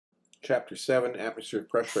Chapter 7, Atmospheric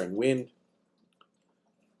Pressure and Wind,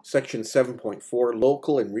 Section 7.4,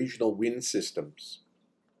 Local and Regional Wind Systems.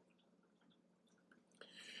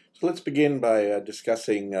 So let's begin by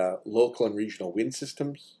discussing local and regional wind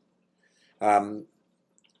systems.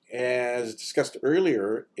 As discussed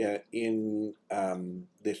earlier in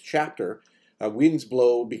this chapter, winds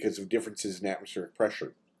blow because of differences in atmospheric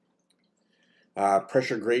pressure.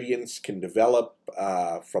 Pressure gradients can develop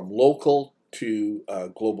from local to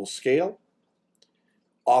global scale.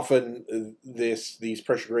 Often these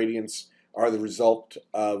pressure gradients are the result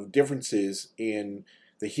of differences in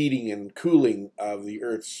the heating and cooling of the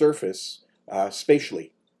Earth's surface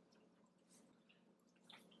spatially.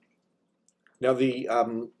 Now these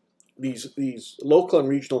local and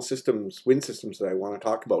regional systems, wind systems that I want to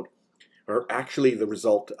talk about, are actually the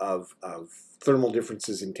result of thermal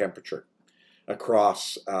differences in temperature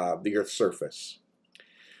across the Earth's surface.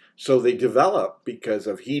 So they develop because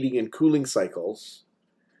of heating and cooling cycles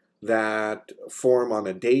that form on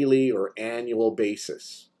a daily or annual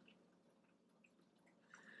basis.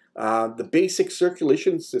 The basic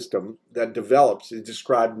circulation system that develops is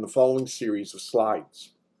described in the following series of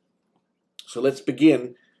slides. So let's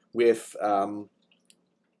begin with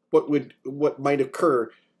what might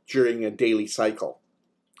occur during a daily cycle.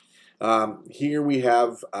 Here we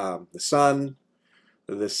have the sun.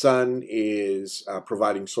 The sun is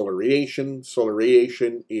providing solar radiation. Solar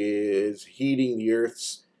radiation is heating the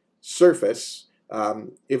Earth's surface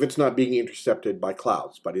if it's not being intercepted by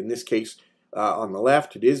clouds. But in this case, on the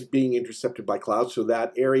left, it is being intercepted by clouds, so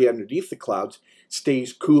that area underneath the clouds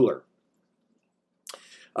stays cooler.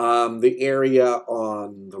 The area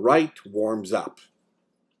on the right warms up.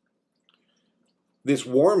 This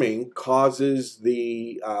warming causes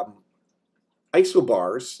the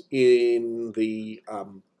isobars in the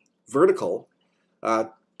vertical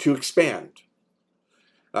to expand.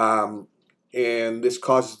 And this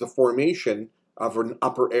causes the formation of an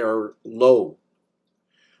upper air low.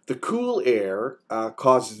 The cool air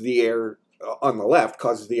causes the air, on the left,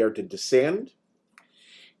 causes the air to descend,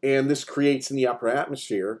 and this creates in the upper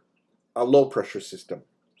atmosphere a low pressure system.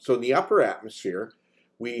 So in the upper atmosphere,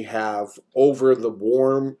 we have over the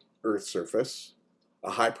warm Earth surface,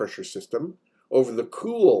 a high pressure system. Over the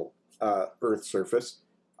cool Earth surface,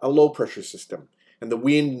 a low pressure system. And the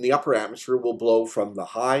wind in the upper atmosphere will blow from the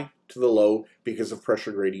high to the low because of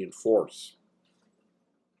pressure gradient force.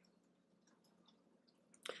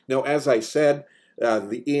 Now, as I said,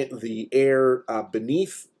 the air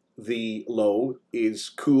beneath the low is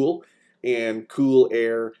cool, and cool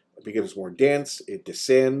air becomes more dense, it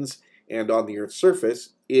descends, and on the Earth's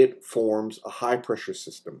surface, it forms a high pressure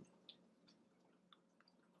system.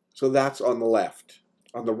 So that's on the left.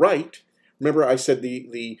 On the right, remember I said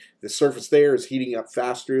the surface there is heating up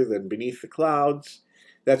faster than beneath the clouds.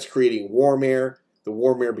 That's creating warm air. The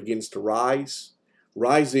warm air begins to rise.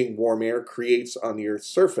 Rising warm air creates on the Earth's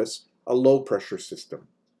surface a low pressure system.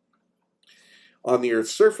 On the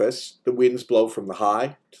Earth's surface, the winds blow from the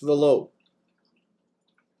high to the low.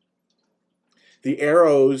 The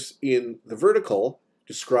arrows in the vertical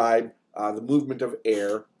describe the movement of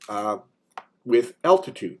air with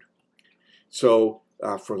altitude. So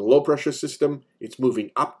for the low pressure system, it's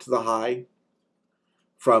moving up to the high.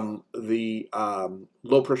 From the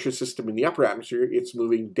low pressure system in the upper atmosphere, it's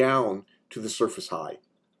moving down to the surface high.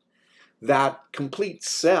 That complete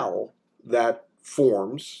cell that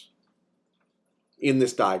forms in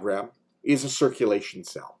this diagram is a circulation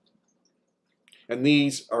cell. And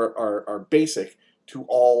these are basic to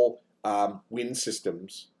all wind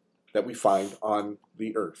systems that we find on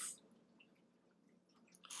the Earth.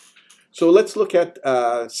 So let's look at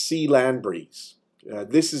sea land breeze.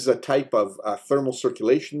 This is a type of thermal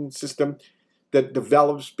circulation system that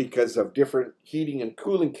develops because of different heating and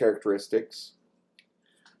cooling characteristics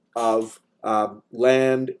of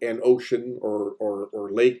land and ocean or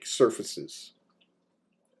lake surfaces.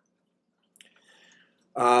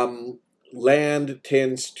 Land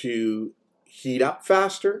tends to heat up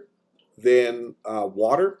faster than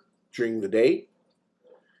water during the day,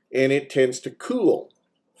 and it tends to cool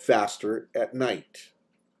faster at night.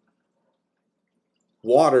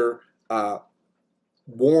 Water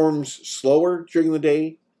warms slower during the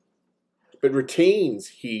day, but retains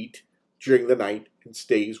heat during the night and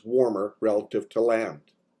stays warmer relative to land.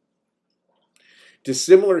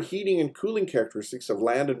 Dissimilar heating and cooling characteristics of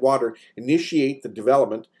land and water initiate the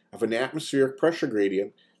development of an atmospheric pressure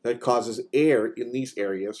gradient that causes air in these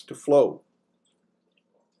areas to flow.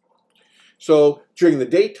 So during the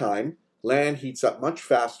daytime, land heats up much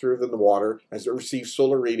faster than the water as it receives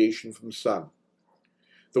solar radiation from the sun.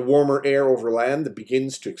 The warmer air over land that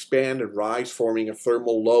begins to expand and rise, forming a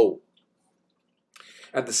thermal low.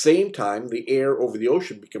 At the same time, the air over the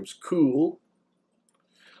ocean becomes cool,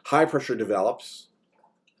 high pressure develops,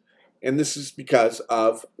 and this is because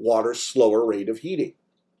of water's slower rate of heating.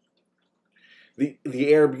 The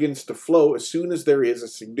air begins to flow as soon as there is a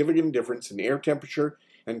significant difference in air temperature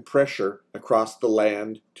and pressure across the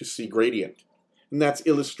land to sea gradient. And that's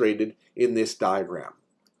illustrated in this diagram.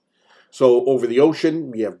 So over the ocean,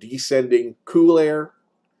 we have descending cool air.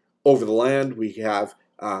 Over the land, we have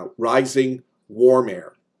rising warm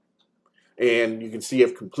air. And you can see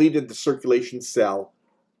I've completed the circulation cell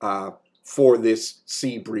for this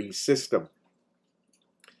sea breeze system.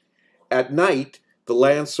 At night, the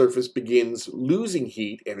land surface begins losing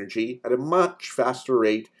heat energy at a much faster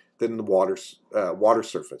rate than the water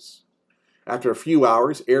surface. After a few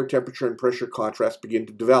hours, air temperature and pressure contrasts begin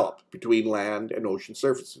to develop between land and ocean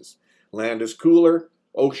surfaces. Land is cooler,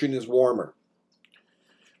 ocean is warmer.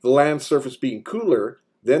 The land surface being cooler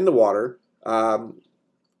than the water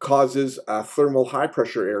causes a thermal high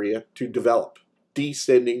pressure area to develop,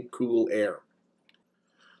 descending cool air.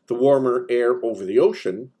 The warmer air over the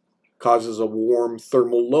ocean causes a warm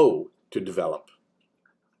thermal low to develop.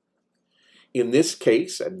 In this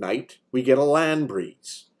case, at night, we get a land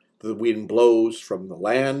breeze. The wind blows from the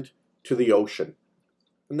land to the ocean.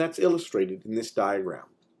 And that's illustrated in this diagram.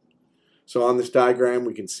 So on this diagram,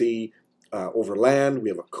 we can see over land, we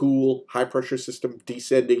have a cool, high-pressure system,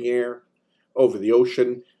 descending air. Over the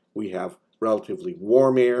ocean, we have relatively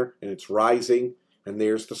warm air, and it's rising, and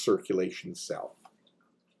there's the circulation cell.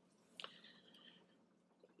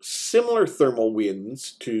 Similar thermal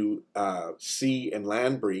winds to sea and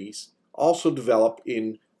land breeze also develop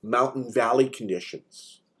in mountain valley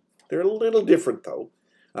conditions. They're a little different though,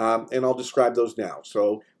 and I'll describe those now.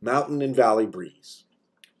 So mountain and valley breeze.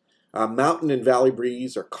 Mountain and valley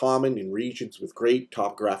breeze are common in regions with great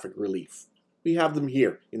topographic relief. We have them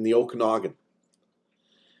here in the Okanagan.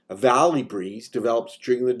 A valley breeze develops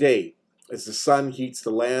during the day as the sun heats the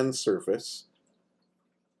land surface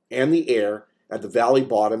and the air at the valley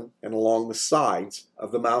bottom and along the sides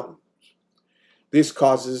of the mountain. This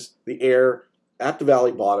causes the air at the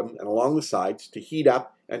valley bottom and along the sides to heat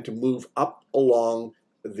up and to move up along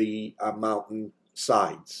the mountain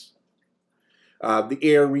sides. The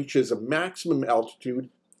air reaches a maximum altitude,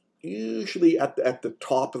 usually at the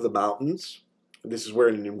top of the mountains. This is where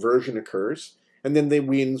an inversion occurs, and then the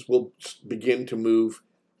winds will begin to move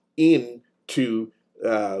into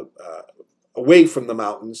away from the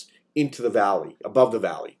mountains into the valley, above the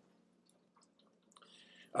valley.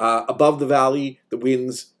 Above the valley, the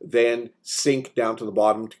winds then sink down to the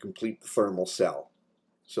bottom to complete the thermal cell.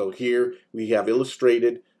 So here we have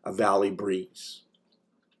illustrated a valley breeze.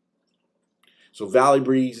 So valley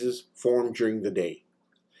breezes form during the day.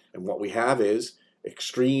 And what we have is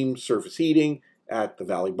extreme surface heating at the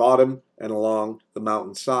valley bottom and along the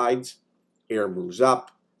mountain sides. Air moves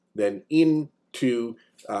up, then into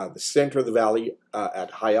the center of the valley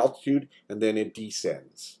at high altitude, and then it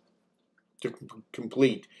descends to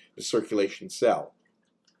complete the circulation cell.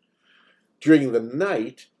 During the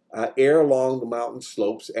night, air along the mountain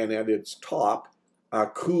slopes and at its top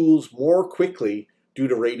cools more quickly due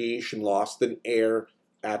to radiation loss than air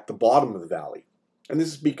at the bottom of the valley. And this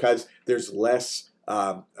is because there's less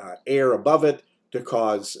air above it to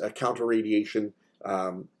cause counter-radiation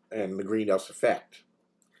and the greenhouse effect.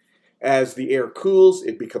 As the air cools,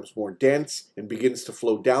 it becomes more dense and begins to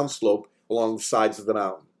flow downslope along the sides of the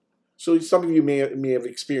mountain. So some of you may have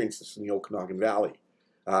experienced this in the Okanagan Valley.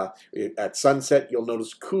 At sunset, you'll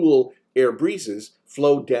notice cool air breezes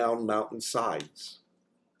flow down mountain sides.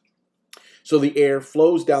 So the air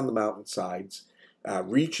flows down the mountain sides,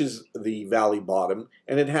 reaches the valley bottom,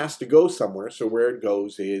 and it has to go somewhere. So where it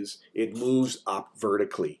goes is it moves up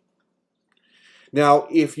vertically. Now,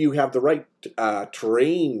 if you have the right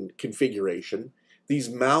terrain configuration, these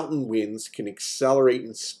mountain winds can accelerate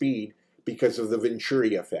in speed because of the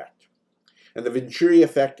Venturi effect. And the Venturi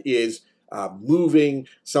effect is moving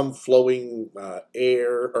some flowing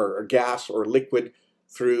air or gas or liquid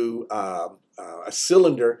through a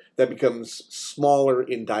cylinder that becomes smaller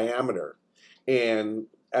in diameter. And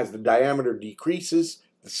as the diameter decreases,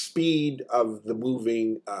 the speed of the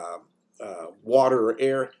moving water or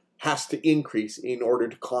air has to increase in order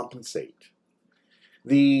to compensate.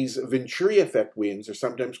 These Venturi effect winds are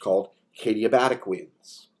sometimes called adiabatic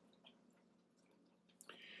winds.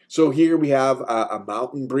 So here we have a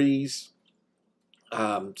mountain breeze.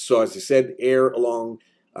 So as I said, air along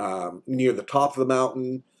near the top of the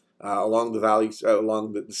mountain, along the valleys,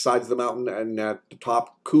 along the sides of the mountain, and at the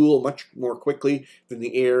top cool much more quickly than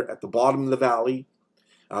the air at the bottom of the valley.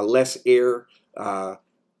 Less air.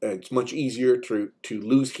 It's much easier to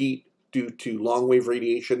lose heat due to long-wave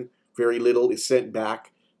radiation. Very little is sent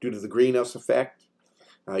back due to the greenhouse effect.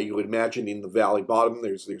 You would imagine in the valley bottom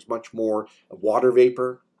there's much more water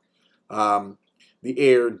vapor. The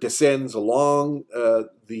air descends along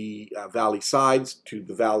the valley sides to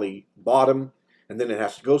the valley bottom, and then it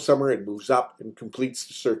has to go somewhere. It moves up and completes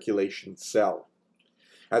the circulation cell.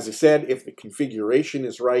 As I said, if the configuration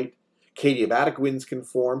is right, adiabatic winds can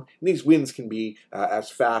form, and these winds can be as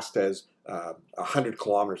fast as 100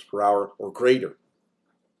 kilometers per hour or greater.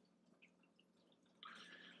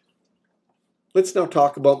 Let's now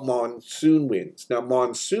talk about monsoon winds. Now,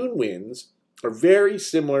 monsoon winds are very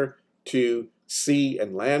similar to sea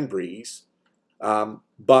and land breeze,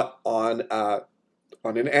 but on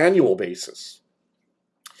an annual basis.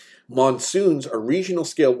 Monsoons are regional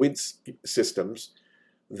scale wind systems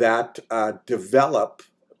that develop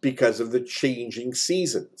because of the changing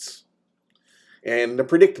seasons. And they're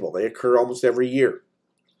predictable. They occur almost every year.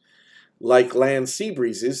 Like land sea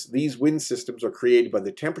breezes, these wind systems are created by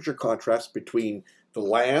the temperature contrast between the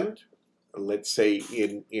land, let's say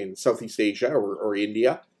in Southeast Asia or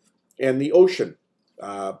India, and the ocean,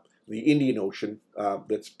 the Indian Ocean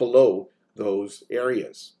that's below those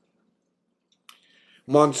areas.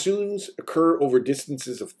 Monsoons occur over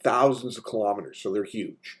distances of thousands of kilometers, so they're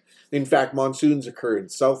huge. In fact, monsoons occur in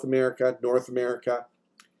South America, North America,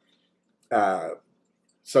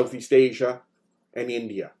 Southeast Asia, and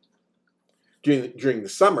India. During the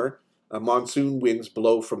summer, monsoon winds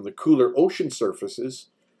blow from the cooler ocean surfaces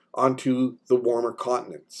onto the warmer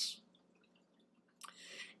continents.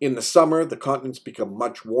 In the summer, the continents become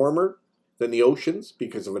much warmer than the oceans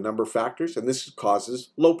because of a number of factors, and this causes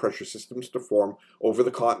low-pressure systems to form over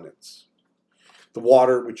the continents. The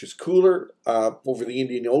water, which is cooler over the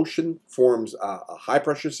Indian Ocean, forms a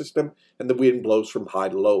high-pressure system, and the wind blows from high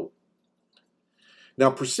to low.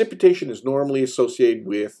 Now, precipitation is normally associated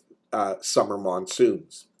with summer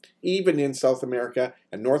monsoons. Even in South America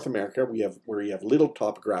and North America, where you have little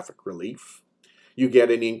topographic relief, you get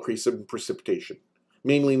an increase in precipitation,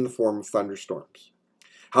 mainly in the form of thunderstorms.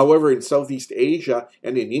 However, in Southeast Asia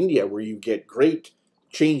and in India, where you get great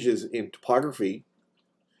changes in topography,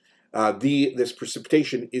 this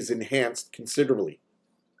precipitation is enhanced considerably.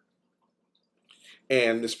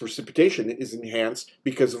 And this precipitation is enhanced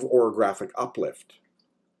because of orographic uplift.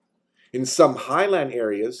 In some highland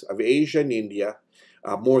areas of Asia and India,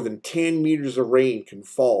 more than 10 meters of rain can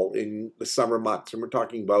fall in the summer months, and we're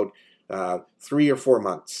talking about 3 or 4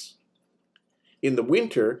 months. In the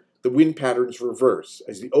winter, the wind patterns reverse,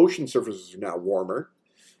 as the ocean surfaces are now warmer,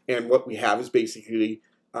 and what we have is basically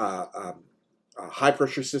a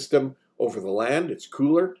high-pressure system over the land. It's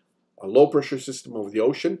cooler, a low-pressure system over the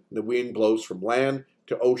ocean. The wind blows from land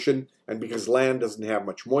to ocean, and because land doesn't have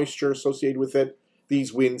much moisture associated with it,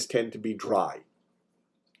 these winds tend to be dry.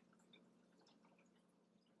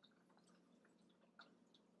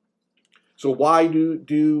 So why do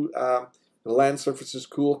the land surfaces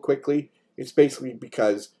cool quickly? It's basically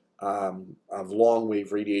because of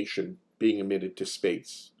long-wave radiation being emitted to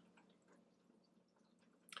space.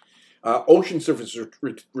 Ocean surface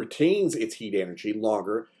retains its heat energy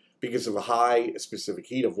longer because of a high specific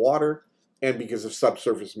heat of water and because of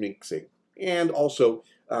subsurface mixing, and also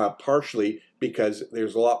partially because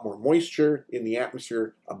there's a lot more moisture in the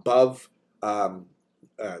atmosphere above the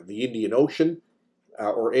Indian Ocean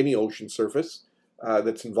or any ocean surface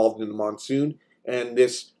that's involved in the monsoon, and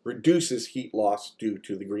this reduces heat loss due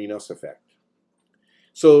to the greenhouse effect.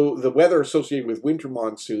 So the weather associated with winter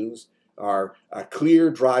monsoons are clear,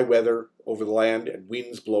 dry weather over the land and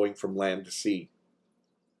winds blowing from land to sea.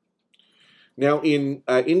 Now in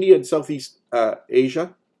India and Southeast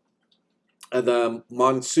Asia, the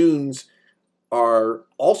monsoons are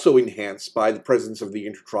also enhanced by the presence of the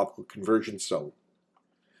intertropical convergence zone.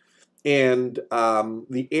 And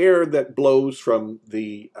the air that blows from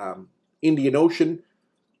the Indian Ocean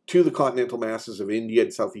to the continental masses of India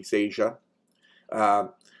and Southeast Asia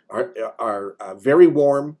are very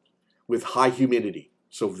warm with high humidity,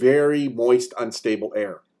 so very moist, unstable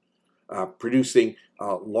air, producing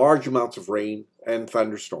large amounts of rain and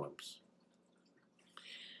thunderstorms.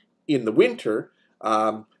 In the winter,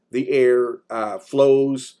 the air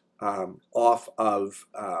flows off of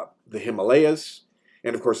the Himalayas,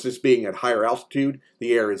 and of course, this being at higher altitude,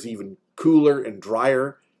 the air is even cooler and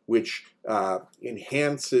drier, which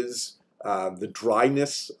enhances the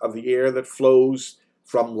dryness of the air that flows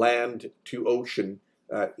from land to ocean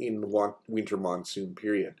in the winter monsoon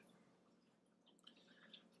period.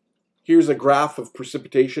 Here's a graph of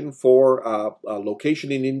precipitation for a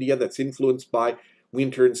location in India that's influenced by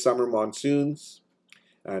winter and summer monsoons.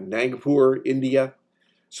 Nagpur, India.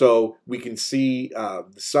 So we can see the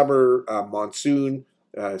summer monsoon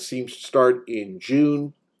seems to start in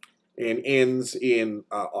June and ends in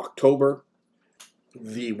October.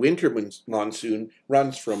 The winter monsoon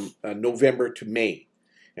runs from November to May.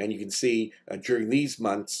 And you can see during these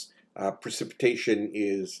months, precipitation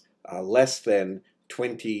is less than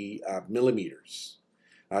 20 millimeters.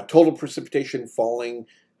 Total precipitation falling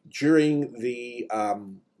during the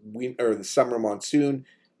summer monsoon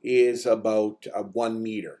is about 1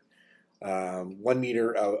 meter, 1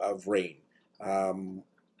 meter of rain.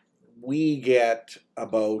 We get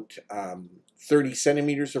about 30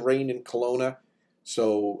 centimeters of rain in Kelowna,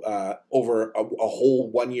 so over a whole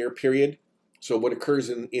 1 year period. So what occurs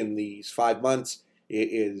in these 5 months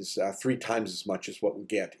is 3 times as much as what we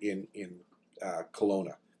get in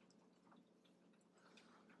Kelowna.